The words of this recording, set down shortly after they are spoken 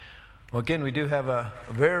Well, again, we do have a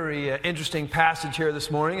very interesting passage here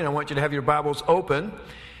this morning, and I want you to have your Bibles open.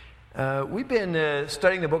 We've been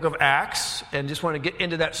studying the book of Acts, and just want to get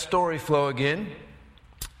into that story flow again.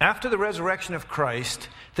 After the resurrection of Christ,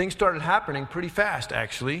 things started happening pretty fast,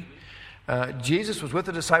 actually. Jesus was with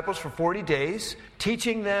the disciples for 40 days,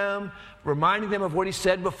 teaching them, reminding them of what he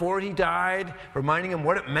said before he died, reminding them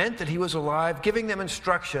what it meant that he was alive, giving them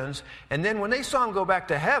instructions. And then when they saw him go back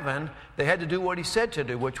to heaven, they had to do what he said to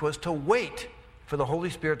do, which was to wait for the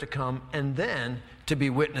Holy Spirit to come and then to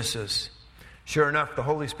be witnesses. Sure enough, the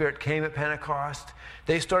Holy Spirit came at Pentecost.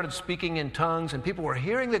 They started speaking in tongues, and people were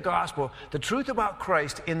hearing the gospel, the truth about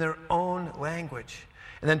Christ, in their own language.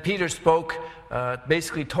 And then Peter spoke,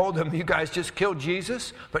 basically told them, you guys just killed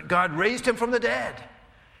Jesus, but God raised him from the dead.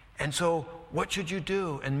 And so what should you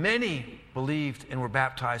do? And many believed and were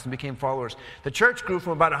baptized and became followers. The church grew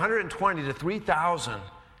from about 120 to 3,000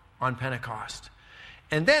 on Pentecost.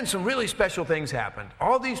 And then some really special things happened.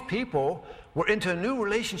 All these people were into a new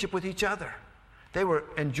relationship with each other. They were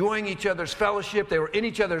enjoying each other's fellowship. They were in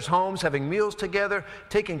each other's homes, having meals together,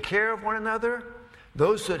 taking care of one another.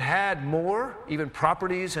 Those that had more, even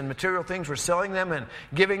properties and material things, were selling them and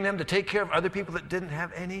giving them to take care of other people that didn't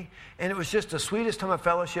have any. And it was just the sweetest time of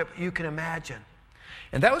fellowship you can imagine.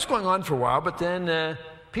 And that was going on for a while, but then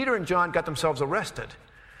Peter and John got themselves arrested.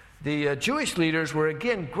 The Jewish leaders were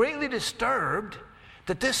again greatly disturbed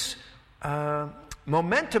that this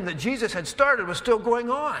momentum that Jesus had started was still going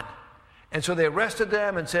on. And so they arrested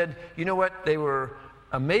them and said, you know what, they were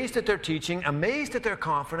amazed at their teaching, amazed at their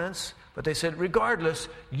confidence, but they said, regardless,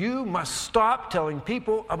 you must stop telling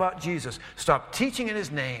people about Jesus. Stop teaching in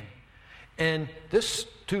his name. And these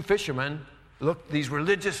two fishermen looked these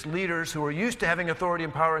religious leaders who were used to having authority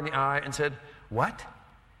and power in the eye and said, what?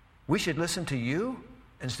 We should listen to you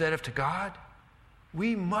instead of to God?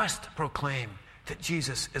 We must proclaim that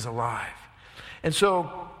Jesus is alive. And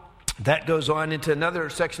so that goes on into another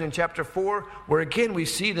section in chapter 4, where again we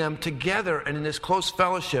see them together and in this close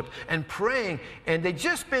fellowship and praying. And they've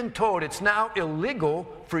just been told it's now illegal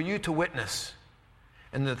for you to witness.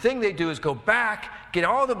 And the thing they do is go back, get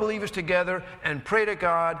all the believers together, and pray to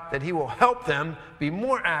God that he will help them be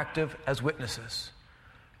more active as witnesses.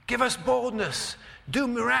 Give us boldness. Do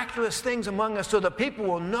miraculous things among us so that people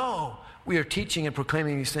will know we are teaching and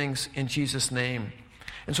proclaiming these things in Jesus' name.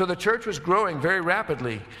 And so the church was growing very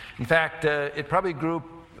rapidly. In fact, it probably grew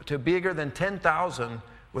to bigger than 10,000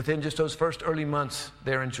 within just those first early months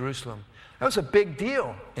there in Jerusalem. That was a big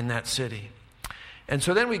deal in that city. And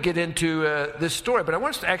so then we get into this story. But I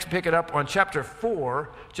want us to actually pick it up on chapter 4,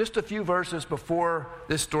 just a few verses before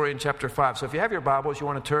this story in chapter 5. So if you have your Bibles, you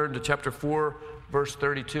want to turn to chapter 4, verse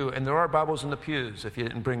 32. And there are Bibles in the pews if you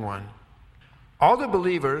didn't bring one. All the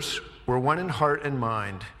believers were one in heart and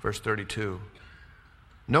mind, verse 32.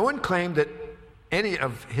 No one claimed that any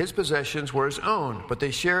of his possessions were his own, but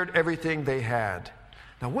they shared everything they had.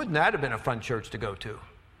 Now, wouldn't that have been a fun church to go to?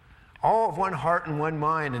 All of one heart and one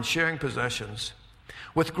mind and sharing possessions.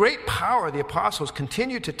 With great power, the apostles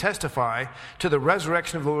continued to testify to the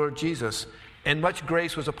resurrection of the Lord Jesus, and much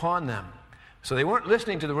grace was upon them. So they weren't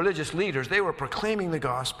listening to the religious leaders. They were proclaiming the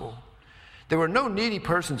gospel. There were no needy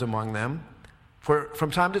persons among them, for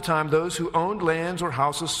from time to time, those who owned lands or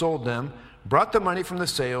houses sold them, brought the money from the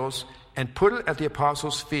sales, and put it at the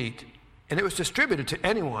apostles' feet, and it was distributed to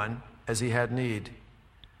anyone as he had need.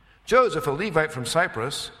 Joseph, a Levite from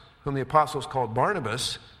Cyprus, whom the apostles called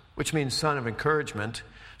Barnabas, which means son of encouragement,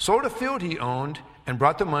 sold a field he owned and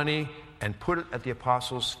brought the money and put it at the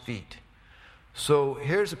apostles' feet. So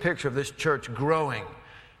here's a picture of this church growing.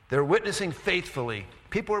 They're witnessing faithfully.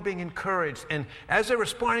 People are being encouraged. And as they're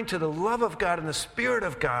responding to the love of God and the Spirit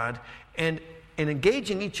of God and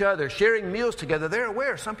engaging each other, sharing meals together, they're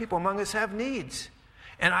aware some people among us have needs.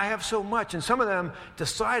 And I have so much. And some of them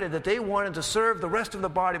decided that they wanted to serve the rest of the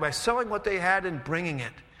body by selling what they had and bringing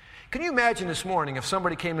it. Can you imagine this morning if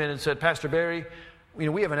somebody came in and said, Pastor Barry,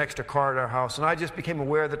 we have an extra car at our house, and I just became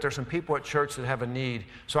aware that there's some people at church that have a need.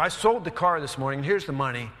 So I sold the car this morning, and here's the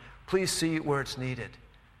money. Please see where it's needed.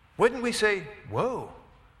 Wouldn't we say, whoa,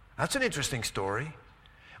 that's an interesting story?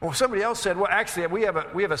 Or somebody else said, well, actually, we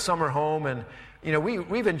have a summer home, and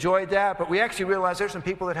we've enjoyed that, but we actually realize there's some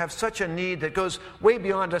people that have such a need that goes way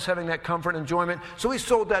beyond us having that comfort and enjoyment. So we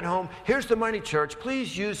sold that home. Here's the money, church.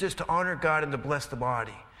 Please use this to honor God and to bless the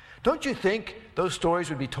body. Don't you think those stories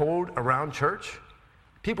would be told around church?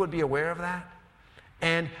 People would be aware of that.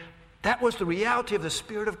 And that was the reality of the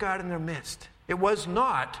Spirit of God in their midst. It was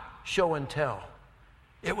not show and tell.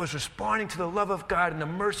 It was responding to the love of God and the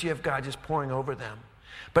mercy of God just pouring over them.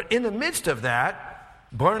 But in the midst of that,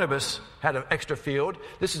 Barnabas had an extra field.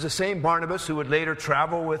 This is the same Barnabas who would later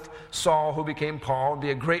travel with Saul, who became Paul, and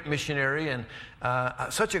be a great missionary and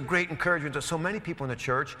such a great encouragement to so many people in the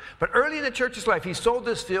church. But early in the church's life, he sold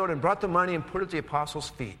this field and brought the money and put it at the apostles'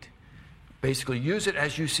 feet. Basically, use it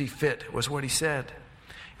as you see fit, was what he said.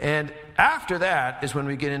 And after that is when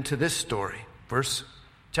we get into this story.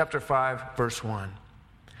 Chapter 5, verse 1.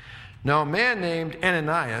 Now a man named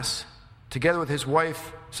Ananias, together with his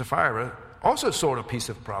wife Sapphira, also sold a piece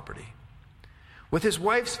of property. With his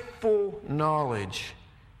wife's full knowledge,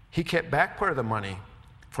 he kept back part of the money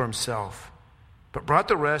for himself, but brought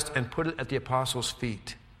the rest and put it at the apostles'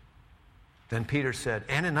 feet. Then Peter said,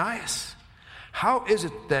 Ananias, how is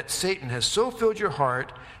it that Satan has so filled your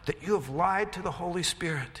heart that you have lied to the Holy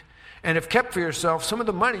Spirit and have kept for yourself some of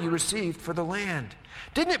the money you received for the land?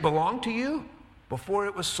 Didn't it belong to you before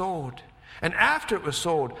it was sold? And after it was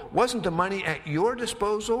sold, wasn't the money at your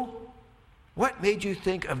disposal? What made you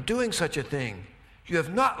think of doing such a thing? You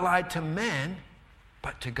have not lied to men,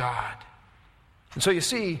 but to God. And so you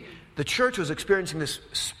see, the church was experiencing this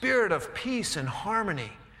spirit of peace and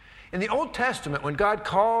harmony. In the Old Testament, when God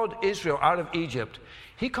called Israel out of Egypt,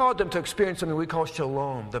 he called them to experience something we call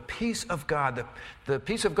shalom, the peace of God, the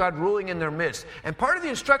peace of God ruling in their midst. And part of the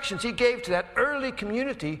instructions he gave to that early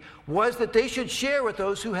community was that they should share with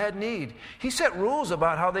those who had need. He set rules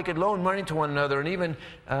about how they could loan money to one another and even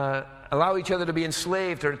allow each other to be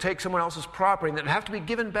enslaved or to take someone else's property and that would have to be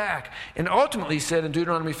given back. And ultimately said in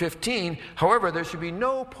Deuteronomy 15, however, there should be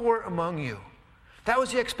no poor among you. That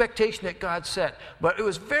was the expectation that God set. But it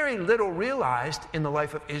was very little realized in the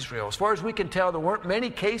life of Israel. As far as we can tell, there weren't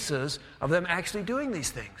many cases of them actually doing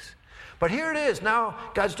these things. But here it is. Now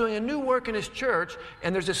God's doing a new work in his church,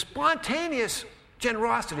 and there's a spontaneous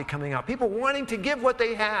generosity coming out. People wanting to give what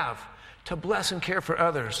they have to bless and care for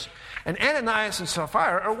others. And Ananias and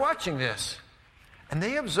Sapphira are watching this. And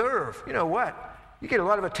they observe, you know what? You get a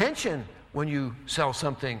lot of attention when you sell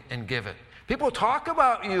something and give it. People talk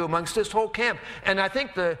about you amongst this whole camp. And I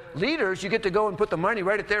think the leaders, you get to go and put the money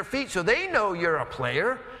right at their feet so they know you're a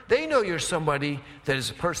player. They know you're somebody that is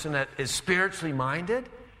a person that is spiritually minded.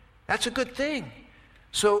 That's a good thing.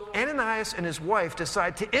 So Ananias and his wife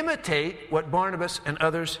decide to imitate what Barnabas and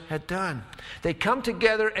others had done. They come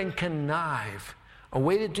together and connive a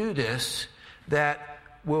way to do this that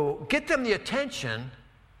will get them the attention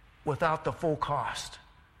without the full cost.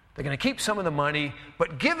 They're going to keep some of the money,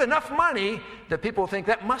 but give enough money that people think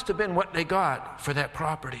that must have been what they got for that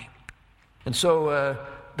property. And so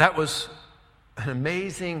that was an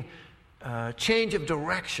amazing change of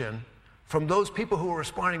direction from those people who were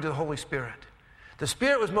responding to the Holy Spirit. The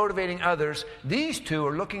Spirit was motivating others. These two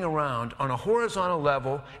are looking around on a horizontal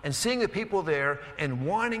level and seeing the people there and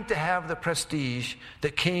wanting to have the prestige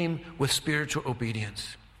that came with spiritual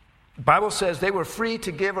obedience. The Bible says they were free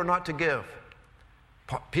to give or not to give.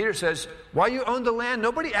 Peter says, while you owned the land,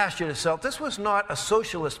 nobody asked you to sell. This was not a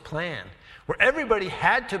socialist plan where everybody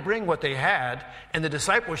had to bring what they had and the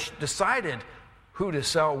disciples decided who to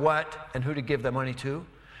sell what and who to give the money to.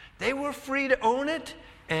 They were free to own it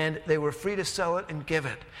and they were free to sell it and give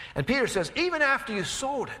it. And Peter says, even after you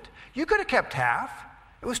sold it, you could have kept half.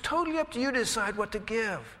 It was totally up to you to decide what to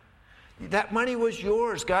give. That money was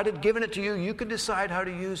yours. God had given it to you. You could decide how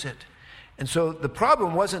to use it. And so the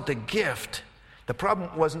problem wasn't the gift. The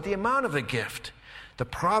problem wasn't the amount of the gift. The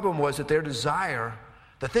problem was that their desire,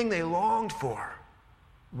 the thing they longed for,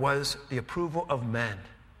 was the approval of men.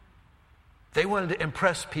 They wanted to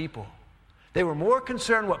impress people. They were more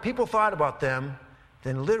concerned what people thought about them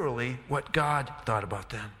than literally what God thought about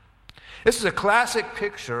them. This is a classic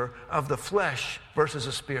picture of the flesh versus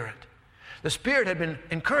the Spirit. The Spirit had been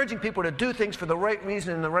encouraging people to do things for the right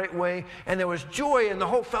reason in the right way, and there was joy in the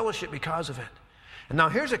whole fellowship because of it. And now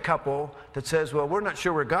here's a couple that says, well, we're not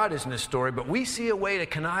sure where God is in this story, but we see a way to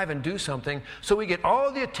connive and do something so we get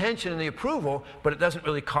all the attention and the approval, but it doesn't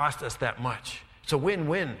really cost us that much. It's a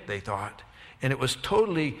win-win, they thought. And it was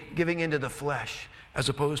totally giving into the flesh as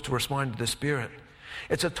opposed to responding to the Spirit.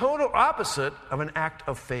 It's a total opposite of an act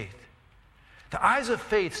of faith. The eyes of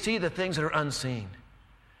faith see the things that are unseen.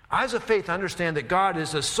 Eyes of faith understand that God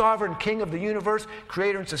is the sovereign King of the universe,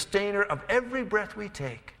 creator and sustainer of every breath we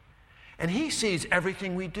take. And he sees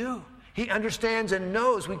everything we do. He understands and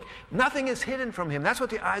knows. Nothing is hidden from him. That's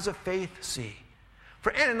what the eyes of faith see.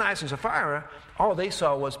 For Ananias and Sapphira, all they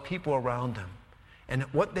saw was people around them and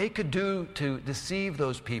what they could do to deceive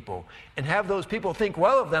those people and have those people think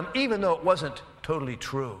well of them, even though it wasn't totally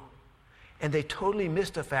true. And they totally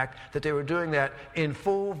missed the fact that they were doing that in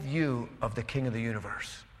full view of the King of the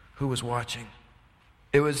universe who was watching.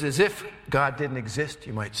 It was as if God didn't exist,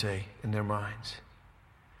 you might say, in their minds.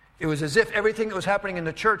 It was as if everything that was happening in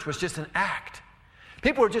the church was just an act.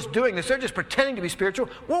 People were just doing this. They're just pretending to be spiritual.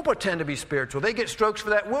 We'll pretend to be spiritual. They get strokes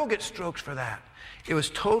for that. We'll get strokes for that. It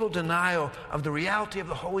was total denial of the reality of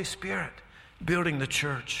the Holy Spirit building the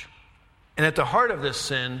church. And at the heart of this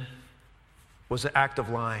sin was the act of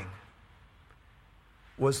lying.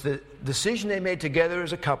 Was the decision they made together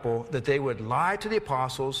as a couple that they would lie to the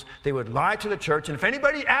apostles, they would lie to the church, and if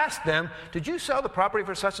anybody asked them, did you sell the property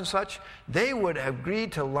for such and such? They would agree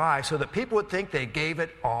to lie so that people would think they gave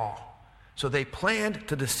it all. So they planned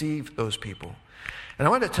to deceive those people. And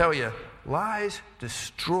I want to tell you, lies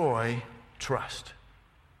destroy trust.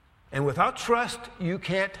 And without trust, you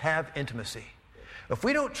can't have intimacy. If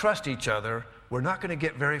we don't trust each other, we're not going to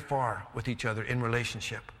get very far with each other in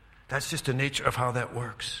relationship. That's just the nature of how that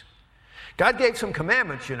works. God gave some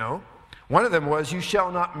commandments, you know. One of them was, you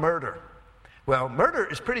shall not murder. Well, murder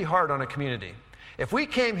is pretty hard on a community. If we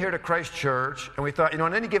came here to Christ Church and we thought,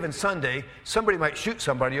 on any given Sunday, somebody might shoot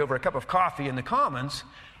somebody over a cup of coffee in the Commons,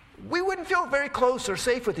 we wouldn't feel very close or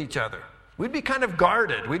safe with each other. We'd be kind of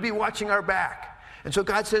guarded. We'd be watching our back. And so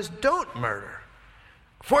God says, don't murder.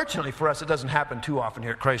 Fortunately for us, it doesn't happen too often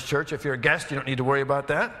here at Christ Church. If you're a guest, you don't need to worry about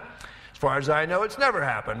that. As far as I know, it's never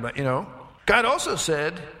happened, but God also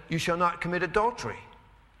said, you shall not commit adultery.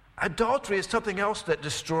 Adultery is something else that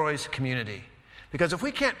destroys community. Because if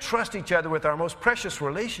we can't trust each other with our most precious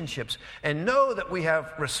relationships and know that we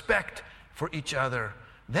have respect for each other,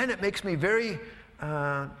 then it makes me very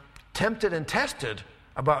tempted and tested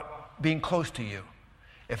about being close to you.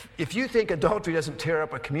 If you think adultery doesn't tear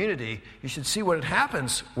up a community, you should see what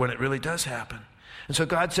happens when it really does happen. And so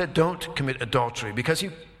God said, don't commit adultery, because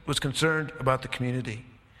he was concerned about the community.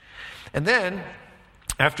 And then,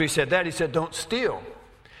 after he said that, he said, don't steal.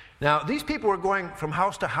 Now, these people were going from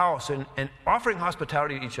house to house and offering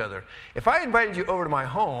hospitality to each other. If I invited you over to my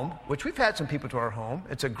home, which we've had some people to our home,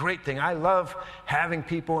 it's a great thing. I love having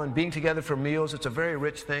people and being together for meals. It's a very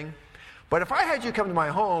rich thing. But if I had you come to my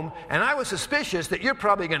home and I was suspicious that you're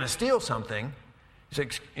probably going to steal something, you say,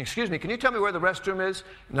 excuse me, can you tell me where the restroom is?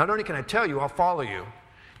 Not only can I tell you, I'll follow you,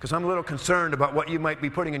 because I'm a little concerned about what you might be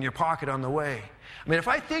putting in your pocket on the way. I mean, if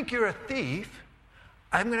I think you're a thief,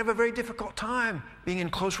 I'm going to have a very difficult time being in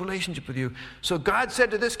close relationship with you. So God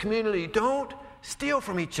said to this community, don't steal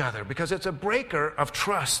from each other, because it's a breaker of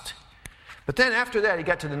trust. But then after that, he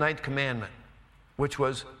got to the 9th commandment, which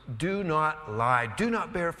was, do not lie, do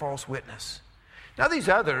not bear false witness. Now these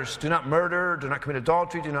others, do not murder, do not commit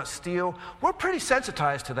adultery, do not steal, we're pretty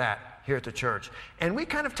sensitized to that here at the church. And we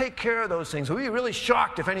kind of take care of those things. We'd be really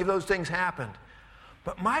shocked if any of those things happened.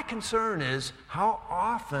 But my concern is, how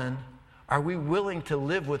often are we willing to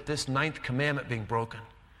live with this 9th commandment being broken?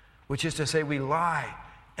 Which is to say, we lie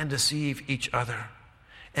and deceive each other.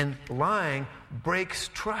 And lying breaks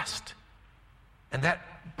trust. And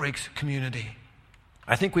that breaks community.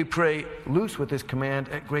 I think we pray loose with this command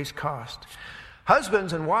at great cost.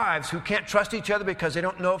 Husbands and wives who can't trust each other because they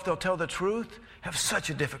don't know if they'll tell the truth have such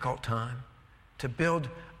a difficult time to build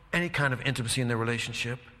any kind of intimacy in their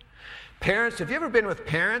relationship. Parents, have you ever been with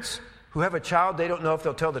parents who have a child they don't know if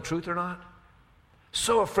they'll tell the truth or not?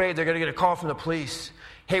 So afraid they're going to get a call from the police.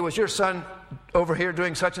 Hey, was your son over here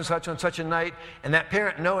doing such and such on such a night? And that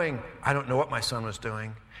parent knowing, I don't know what my son was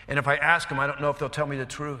doing. And if I ask them, I don't know if they'll tell me the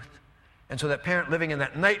truth. And so that parent living in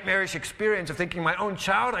that nightmarish experience of thinking, my own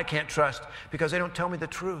child I can't trust because they don't tell me the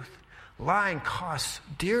truth. Lying costs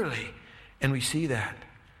dearly, and we see that.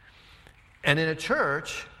 And in a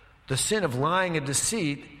church, the sin of lying and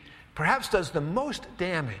deceit perhaps does the most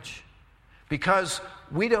damage, because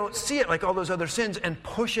we don't see it like all those other sins and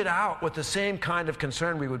push it out with the same kind of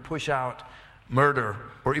concern we would push out murder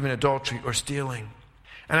or even adultery or stealing.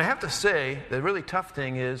 And I have to say, the really tough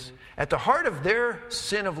thing is, at the heart of their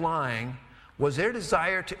sin of lying was their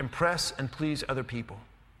desire to impress and please other people.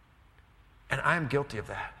 And I'm guilty of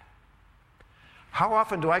that. How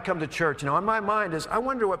often do I come to church, on my mind is, I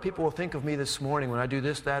wonder what people will think of me this morning when I do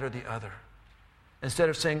this, that, or the other. Instead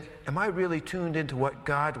of saying, am I really tuned into what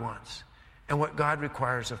God wants and what God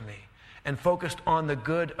requires of me, and focused on the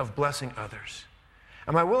good of blessing others?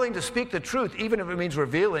 Am I willing to speak the truth, even if it means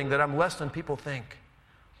revealing that I'm less than people think?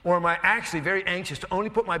 Or am I actually very anxious to only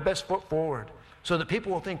put my best foot forward so that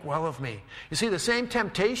people will think well of me? You see, the same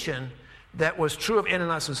temptation that was true of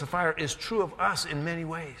Ananias and Sapphira is true of us in many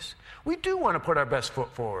ways. We do want to put our best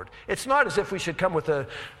foot forward. It's not as if we should come with a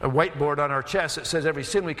whiteboard on our chest that says every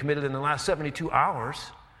sin we committed in the last 72 hours.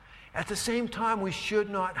 At the same time, we should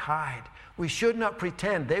not hide. We should not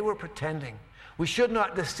pretend. They were pretending. We should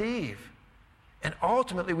not deceive. And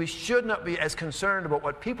ultimately, we should not be as concerned about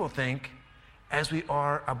what people think as we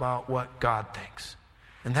are about what God thinks.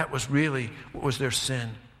 And that was really what was their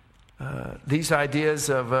sin. These ideas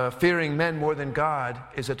of fearing men more than God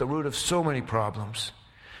is at the root of so many problems.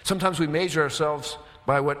 Sometimes we measure ourselves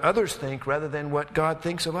by what others think rather than what God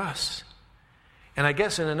thinks of us. And I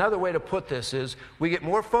guess in another way to put this is we get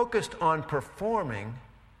more focused on performing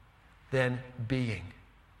than being.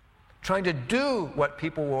 Trying to do what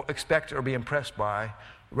people will expect or be impressed by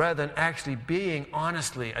rather than actually being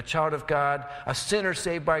honestly a child of God, a sinner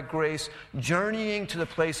saved by grace, journeying to the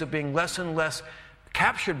place of being less and less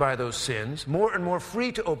captured by those sins, more and more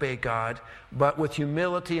free to obey God, but with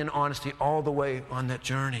humility and honesty all the way on that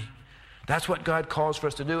journey. That's what God calls for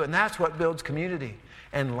us to do, and that's what builds community.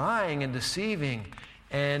 And lying and deceiving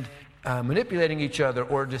and manipulating each other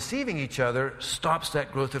or deceiving each other stops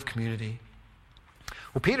that growth of community.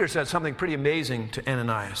 Well, Peter said something pretty amazing to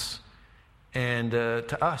Ananias and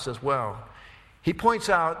to us as well. He points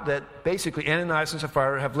out that basically Ananias and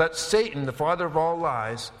Sapphira have let Satan, the father of all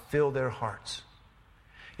lies, fill their hearts.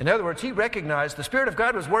 In other words, he recognized the Spirit of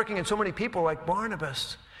God was working in so many people like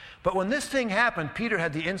Barnabas. But when this thing happened, Peter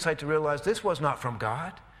had the insight to realize this was not from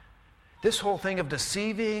God. This whole thing of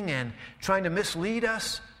deceiving and trying to mislead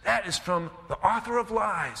us, that is from the author of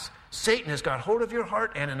lies. Satan has got hold of your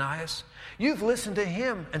heart, Ananias. You've listened to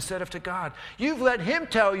him instead of to God. You've let him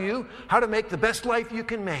tell you how to make the best life you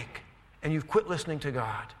can make, and you've quit listening to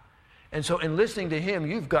God. And so in listening to him,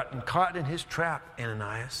 you've gotten caught in his trap,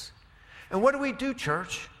 Ananias. And what do we do,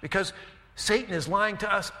 church? Because Satan is lying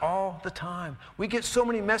to us all the time. We get so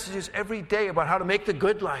many messages every day about how to make the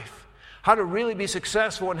good life, how to really be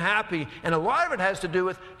successful and happy. And a lot of it has to do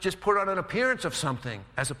with just put on an appearance of something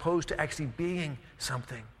as opposed to actually being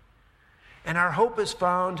something. And our hope is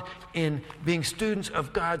found in being students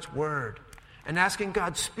of God's Word and asking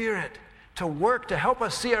God's Spirit to work to help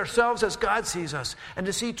us see ourselves as God sees us and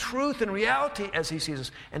to see truth and reality as he sees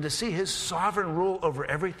us and to see his sovereign rule over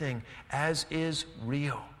everything as is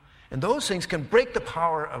real. And those things can break the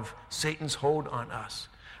power of Satan's hold on us.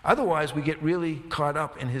 Otherwise, we get really caught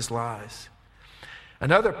up in his lies.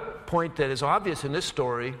 Another point that is obvious in this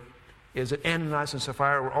story is that Ananias and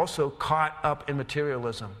Sapphira were also caught up in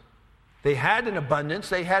materialism. They had an abundance.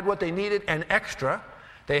 They had what they needed and extra.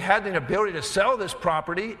 They had the ability to sell this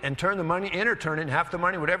property and turn the money in or turn in half the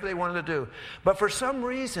money, whatever they wanted to do. But for some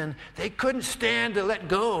reason, they couldn't stand to let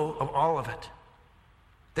go of all of it.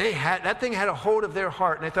 That thing had a hold of their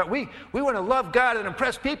heart. And they thought, we want to love God and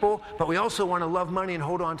impress people, but we also want to love money and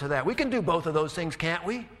hold on to that. We can do both of those things, can't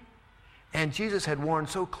we? And Jesus had warned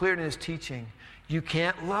so clear in his teaching, you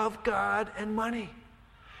can't love God and money.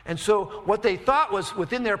 And so what they thought was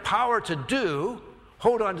within their power to do,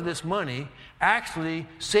 hold on to this money, actually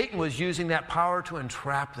Satan was using that power to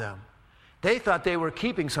entrap them. They thought they were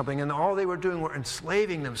keeping something, and all they were doing were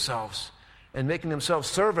enslaving themselves and making themselves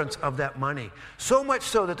servants of that money. So much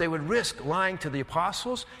so that they would risk lying to the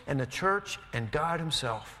apostles and the church and God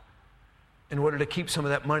himself in order to keep some of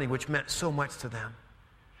that money, which meant so much to them.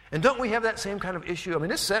 And don't we have that same kind of issue? I mean,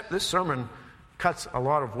 this sermon cuts a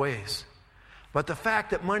lot of ways. But the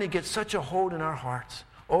fact that money gets such a hold in our hearts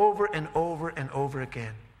over and over and over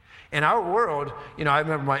again. In our world, I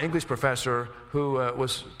remember my English professor who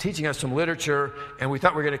was teaching us some literature, and we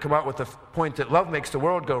thought we were going to come out with the point that love makes the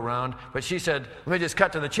world go round. But she said, let me just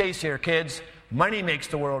cut to the chase here, kids. Money makes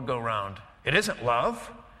the world go round. It isn't love.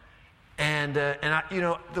 And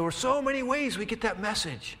there were so many ways we get that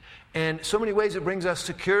message, and so many ways it brings us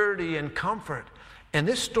security and comfort. And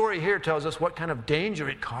this story here tells us what kind of danger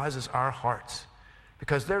it causes our hearts,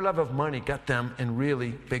 because their love of money got them in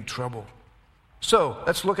really big trouble. So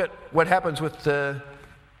let's look at what happens with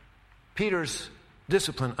Peter's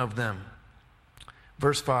discipline of them.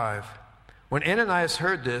 Verse 5. When Ananias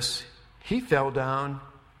heard this, he fell down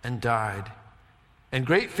and died. And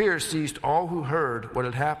great fear seized all who heard what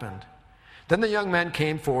had happened. Then the young men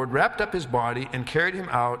came forward, wrapped up his body, and carried him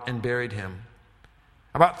out and buried him.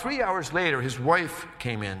 About 3 hours later, his wife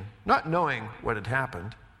came in, not knowing what had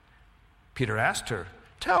happened. Peter asked her,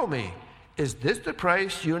 "Tell me, is this the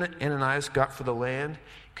price you and Ananias got for the land?"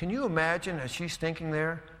 Can you imagine as she's thinking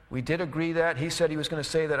there? We did agree that. He said he was going to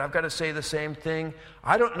say that. I've got to say the same thing.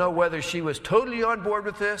 I don't know whether she was totally on board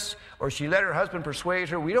with this or she let her husband persuade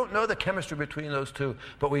her. We don't know the chemistry between those two,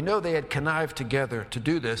 but we know they had connived together to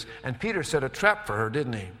do this. And Peter set a trap for her,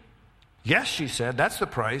 didn't he? "Yes," she said, "that's the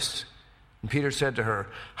price." And Peter said to her,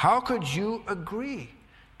 "How could you agree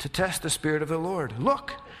to test the Spirit of the Lord?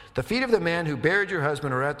 Look, the feet of the man who buried your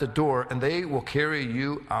husband are at the door, and they will carry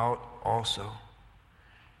you out also."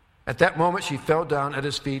 At that moment she fell down at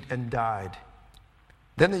his feet and died.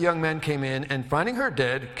 Then the young men came in, and finding her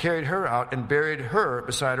dead, carried her out and buried her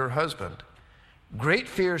beside her husband. Great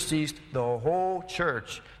fear seized the whole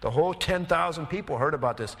church. The whole 10,000 people heard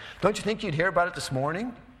about this. Don't you think you'd hear about it this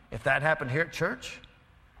morning if that happened here at church?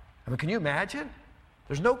 I mean, can you imagine?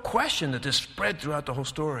 There's no question that this spread throughout the whole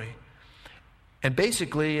story. And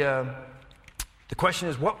basically, the question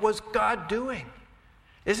is, what was God doing?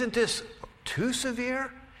 Isn't this too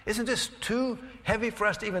severe? Isn't this too heavy for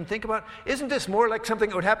us to even think about? Isn't this more like something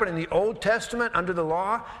that would happen in the Old Testament under the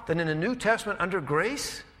law than in the New Testament under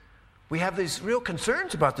grace? We have these real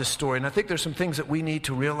concerns about this story, and I think there's some things that we need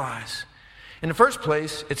to realize. In the first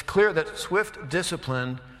place, it's clear that swift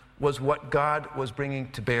discipline was what God was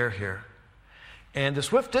bringing to bear here. And the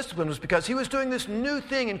swift discipline was because he was doing this new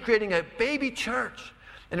thing in creating a baby church.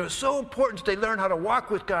 And it was so important that they learn how to walk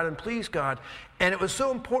with God and please God. And it was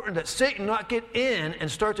so important that Satan not get in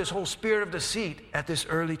and start this whole spirit of deceit at this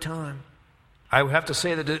early time. I would have to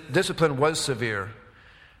say that the discipline was severe.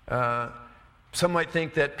 Some might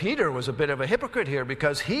think that Peter was a bit of a hypocrite here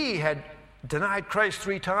because he had denied Christ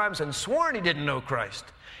 3 times and sworn he didn't know Christ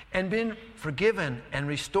and been forgiven and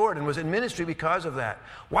restored and was in ministry because of that.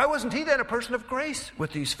 Why wasn't he then a person of grace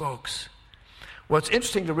with these folks? Well, it's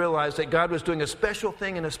interesting to realize that God was doing a special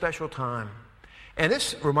thing in a special time. And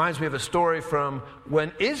this reminds me of a story from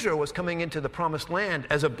when Israel was coming into the promised land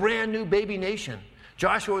as a brand new baby nation.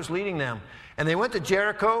 Joshua was leading them. And they went to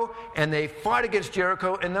Jericho, and they fought against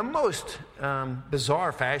Jericho in the most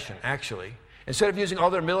bizarre fashion, actually. Instead of using all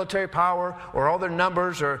their military power or all their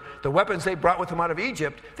numbers or the weapons they brought with them out of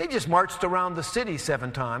Egypt, they just marched around the city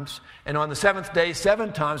 7 times. And on the 7th day,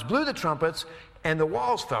 7 times, blew the trumpets, and the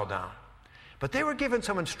walls fell down. But they were given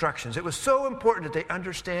some instructions. It was so important that they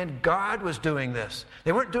understand God was doing this.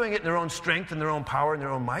 They weren't doing it in their own strength and their own power and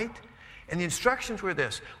their own might. And the instructions were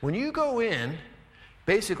this: when you go in,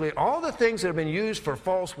 basically all the things that have been used for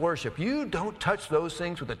false worship, you don't touch those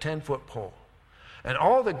things with a 10-foot pole. And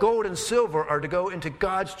all the gold and silver are to go into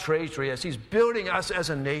God's treasury as he's building us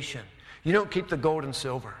as a nation. You don't keep the gold and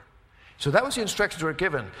silver. So that was the instructions that were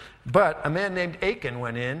given. But a man named Achan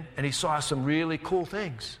went in and he saw some really cool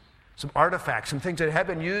things. Some artifacts, some things that had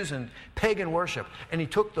been used in pagan worship. And he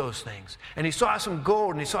took those things. And he saw some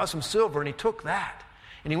gold and he saw some silver and he took that.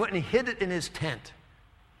 And he went and he hid it in his tent.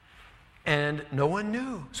 And no one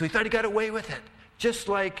knew. So he thought he got away with it. Just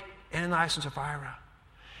like Ananias and Sapphira.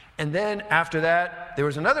 And then after that, there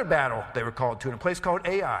was another battle they were called to in a place called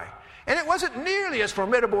Ai. And it wasn't nearly as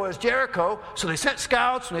formidable as Jericho. So they sent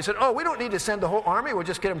scouts and they said, oh, we don't need to send the whole army. We'll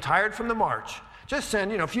just get them tired from the march. Just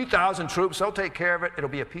send, a few thousand troops. They'll take care of it. It'll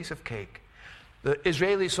be a piece of cake. The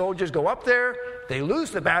Israeli soldiers go up there. They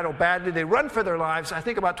lose the battle badly. They run for their lives. I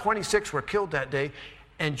think about 26 were killed that day.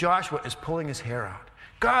 And Joshua is pulling his hair out.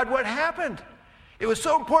 God, what happened? It was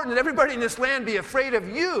so important that everybody in this land be afraid of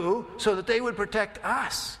you so that they would protect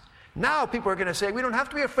us. Now people are going to say, we don't have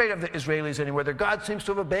to be afraid of the Israelis anymore. Their God seems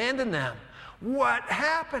to have abandoned them. What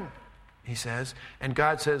happened? He says. And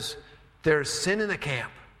God says, there's sin in the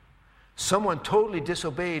camp. Someone totally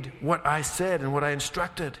disobeyed what I said and what I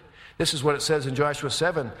instructed. This is what it says in Joshua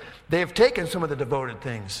 7. They have taken some of the devoted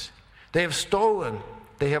things. They have stolen.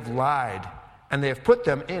 They have lied. And they have put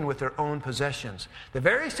them in with their own possessions. The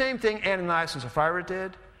very same thing Ananias and Sapphira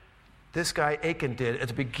did, this guy Achan did at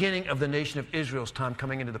the beginning of the nation of Israel's time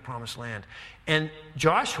coming into the promised land. And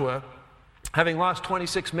Joshua, having lost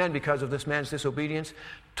 26 men because of this man's disobedience,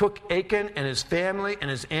 took Achan and his family and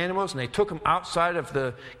his animals, and they took them outside of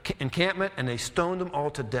the encampment, and they stoned them all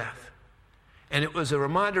to death. And it was a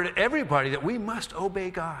reminder to everybody that we must obey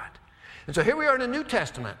God. And so here we are in the New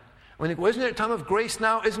Testament. Isn't it a time of grace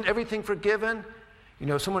now? Isn't everything forgiven?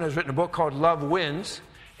 Someone has written a book called Love Wins.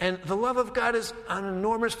 And the love of God is an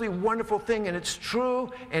enormously wonderful thing, and it's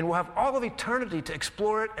true, and we'll have all of eternity to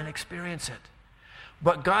explore it and experience it.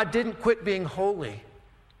 But God didn't quit being holy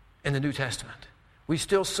in the New Testament. We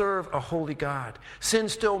still serve a holy God. Sin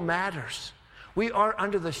still matters. We are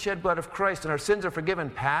under the shed blood of Christ, and our sins are forgiven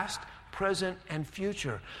past, present, and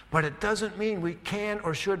future. But it doesn't mean we can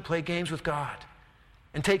or should play games with God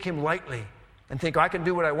and take him lightly and think, I can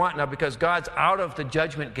do what I want now because God's out of the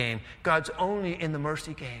judgment game. God's only in the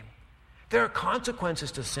mercy game. There are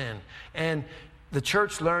consequences to sin. And the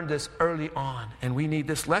church learned this early on, and we need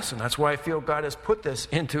this lesson. That's why I feel God has put this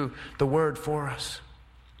into the Word for us.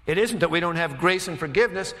 It isn't that we don't have grace and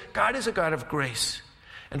forgiveness. God is a God of grace.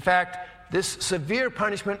 In fact, this severe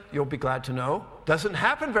punishment, you'll be glad to know, doesn't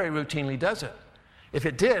happen very routinely, does it? If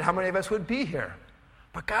it did, how many of us would be here?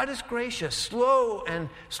 But God is gracious, slow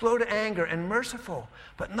to anger, and merciful.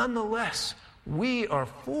 But nonetheless, we are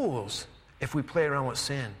fools if we play around with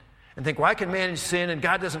sin and think, well, I can manage sin, and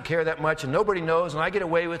God doesn't care that much, and nobody knows, and I get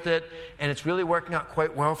away with it, and it's really working out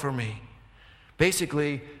quite well for me.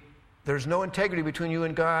 Basically, there's no integrity between you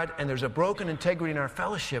and God, and there's a broken integrity in our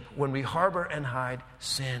fellowship when we harbor and hide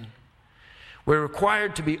sin. We're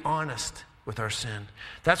required to be honest with our sin.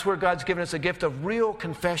 That's where God's given us a gift of real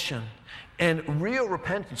confession and real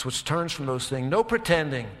repentance, which turns from those things. No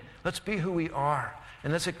pretending. Let's be who we are,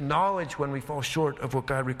 and let's acknowledge when we fall short of what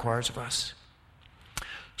God requires of us.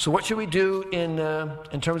 So what should we do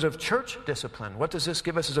in terms of church discipline? What does this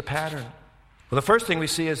give us as a pattern? Well, the first thing we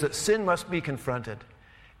see is that sin must be confronted.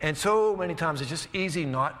 And so many times it's just easy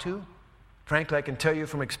not to. Frankly, I can tell you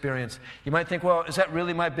from experience. You might think, well, is that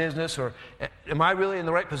really my business? Or am I really in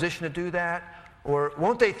the right position to do that? Or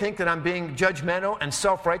won't they think that I'm being judgmental and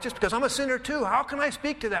self-righteous because I'm a sinner too? How can I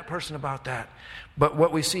speak to that person about that? But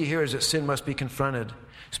what we see here is that sin must be confronted.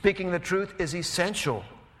 Speaking the truth is essential.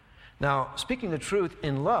 Now, speaking the truth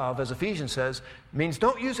in love, as Ephesians says, means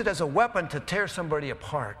don't use it as a weapon to tear somebody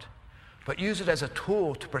apart, but use it as a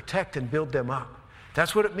tool to protect and build them up.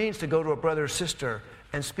 That's what it means to go to a brother or sister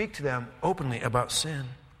and speak to them openly about sin.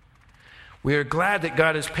 We are glad that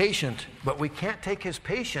God is patient, but we can't take his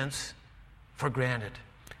patience for granted.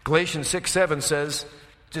 Galatians 6:7 says,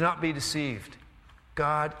 do not be deceived.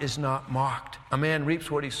 God is not mocked. A man reaps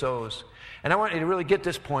what he sows. And I want you to really get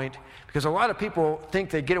this point, because a lot of people think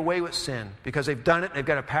they get away with sin because they've done it, they've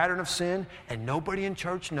got a pattern of sin, and nobody in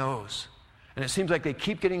church knows. And it seems like they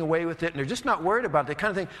keep getting away with it, and they're just not worried about it. They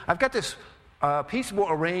kind of think, I've got this peaceable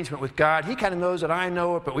arrangement with God. He kind of knows that I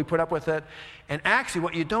know it, but we put up with it. And actually,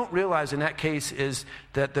 what you don't realize in that case is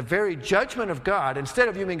that the very judgment of God, instead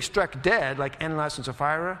of you being struck dead like Ananias and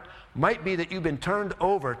Sapphira, might be that you've been turned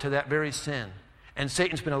over to that very sin. And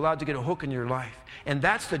Satan's been allowed to get a hook in your life. And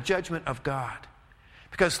that's the judgment of God.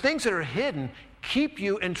 Because things that are hidden keep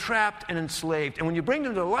you entrapped and enslaved. And when you bring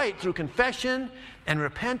them to light through confession and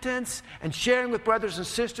repentance and sharing with brothers and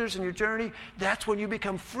sisters in your journey, that's when you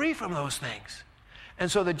become free from those things. And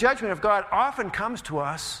so the judgment of God often comes to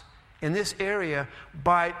us in this area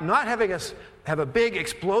by not having us have a big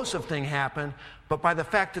explosive thing happen, but by the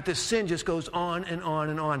fact that this sin just goes on and on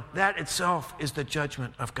and on. That itself is the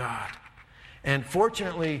judgment of God. And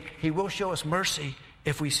fortunately, he will show us mercy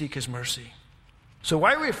if we seek his mercy. So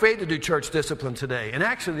why are we afraid to do church discipline today? And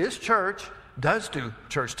actually, this church does do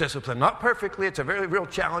church discipline. Not perfectly. It's a very real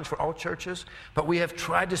challenge for all churches. But we have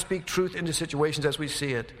tried to speak truth into situations as we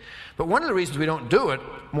see it. But one of the reasons we don't do it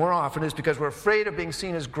more often is because we're afraid of being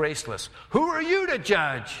seen as graceless. Who are you to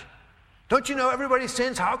judge? Don't you know everybody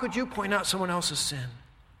sins? How could you point out someone else's sin?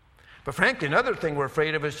 But frankly, another thing we're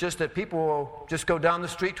afraid of is just that people will just go down the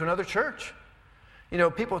street to another church. You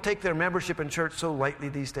know, people take their membership in church so lightly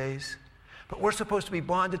these days. But we're supposed to be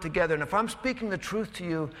bonded together. And if I'm speaking the truth to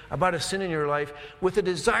you about a sin in your life with a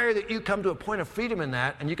desire that you come to a point of freedom in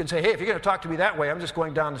that, and you can say, hey, if you're going to talk to me that way, I'm just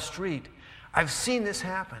going down the street. I've seen this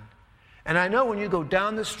happen. And I know when you go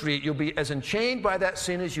down the street, you'll be as enchained by that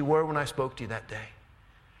sin as you were when I spoke to you that day.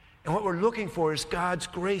 And what we're looking for is God's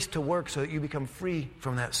grace to work so that you become free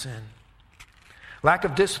from that sin. Lack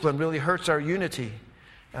of discipline really hurts our unity.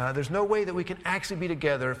 There's no way that we can actually be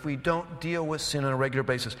together if we don't deal with sin on a regular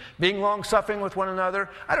basis. Being long-suffering with one another,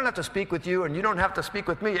 I don't have to speak with you, and you don't have to speak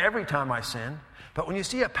with me every time I sin. But when you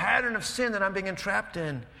see a pattern of sin that I'm being entrapped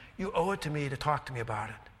in, you owe it to me to talk to me about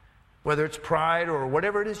it. Whether it's pride or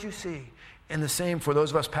whatever it is you see. And the same for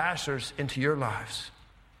those of us pastors into your lives.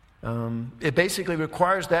 It basically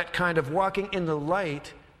requires that kind of walking in the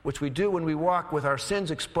light, which we do when we walk with our sins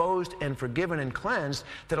exposed and forgiven and cleansed,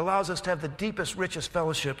 that allows us to have the deepest, richest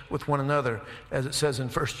fellowship with one another, as it says in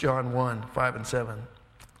 1 John 1, 5 and 7.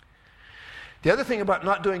 The other thing about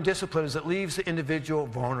not doing discipline is it leaves the individual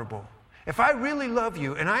vulnerable. If I really love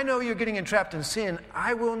you and I know you're getting entrapped in sin,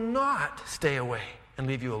 I will not stay away and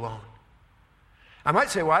leave you alone. I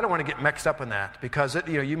might say, well, I don't want to get mixed up in that because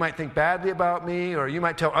you might think badly about me, or you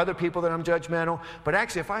might tell other people that I'm judgmental. But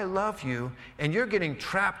actually, if I love you and you're getting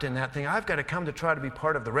trapped in that thing, I've got to come to try to be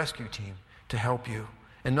part of the rescue team to help you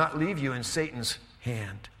and not leave you in Satan's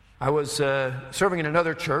hand. I was serving in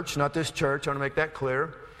another church, not this church, I want to make that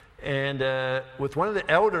clear. And with one of the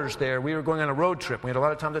elders there, we were going on a road trip. We had a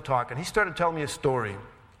lot of time to talk. And he started telling me a story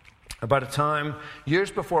about a time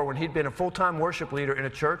years before when he'd been a full-time worship leader in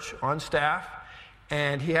a church on staff.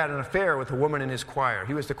 And he had an affair with a woman in his choir.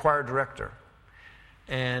 He was the choir director.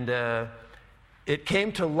 And it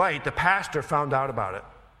came to light. The pastor found out about it.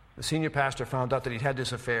 The senior pastor found out that he'd had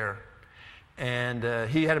this affair. And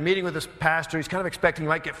he had a meeting with this pastor. He's kind of expecting he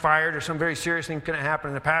might get fired or some very serious thing going to happen.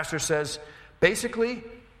 And the pastor says, basically,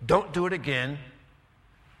 don't do it again.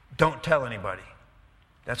 Don't tell anybody.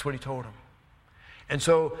 That's what he told him. And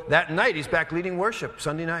so that night, he's back leading worship,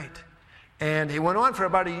 Sunday night. And he went on for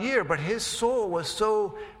about a year, but his soul was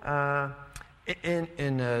so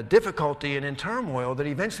in difficulty and in turmoil that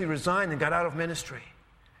he eventually resigned and got out of ministry.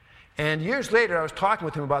 And years later, I was talking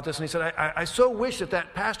with him about this, and he said, I so wish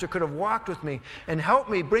that pastor could have walked with me and helped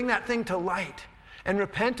me bring that thing to light and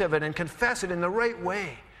repent of it and confess it in the right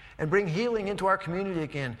way and bring healing into our community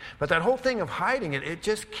again. But that whole thing of hiding it, it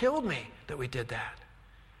just killed me that we did that.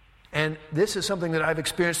 And this is something that I've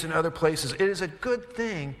experienced in other places. It is a good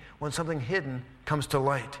thing when something hidden comes to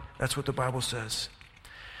light. That's what the Bible says.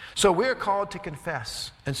 So we're called to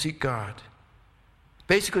confess and seek God.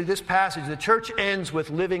 Basically, this passage, the church ends with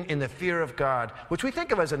living in the fear of God, which we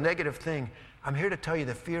think of as a negative thing. I'm here to tell you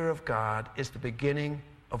the fear of God is the beginning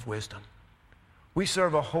of wisdom. We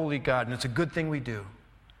serve a holy God, and it's a good thing we do.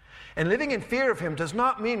 And living in fear of Him does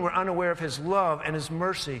not mean we're unaware of His love and His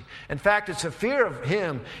mercy. In fact, it's a fear of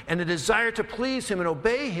Him and a desire to please Him and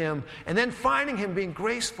obey Him, and then finding Him being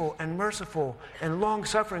graceful and merciful and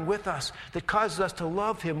long-suffering with us that causes us to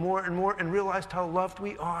love Him more and more and realize how loved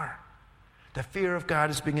we are. The fear of God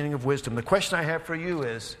is the beginning of wisdom. The question I have for you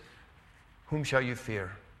is, whom shall you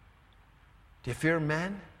fear? Do you fear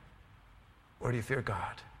men or do you fear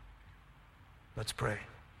God? Let's pray.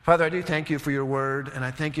 Father, I do thank you for your word, and I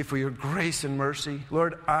thank you for your grace and mercy.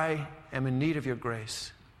 Lord, I am in need of your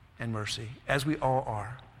grace and mercy, as we all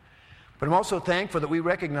are. But I'm also thankful that we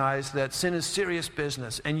recognize that sin is serious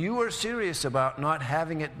business, and you are serious about not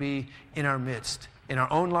having it be in our midst, in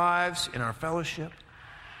our own lives, in our fellowship.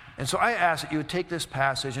 And so I ask that you would take this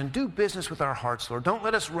passage and do business with our hearts, Lord. Don't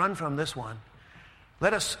let us run from this one.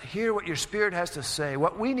 Let us hear what your Spirit has to say,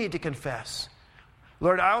 what we need to confess.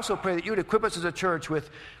 Lord, I also pray that you would equip us as a church with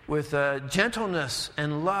gentleness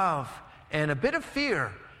and love and a bit of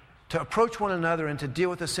fear to approach one another and to deal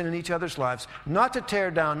with the sin in each other's lives, not to tear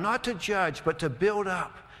down, not to judge, but to build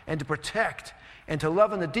up and to protect and to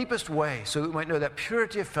love in the deepest way so that we might know that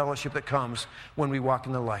purity of fellowship that comes when we walk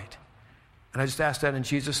in the light. And I just ask that in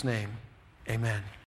Jesus' name. Amen.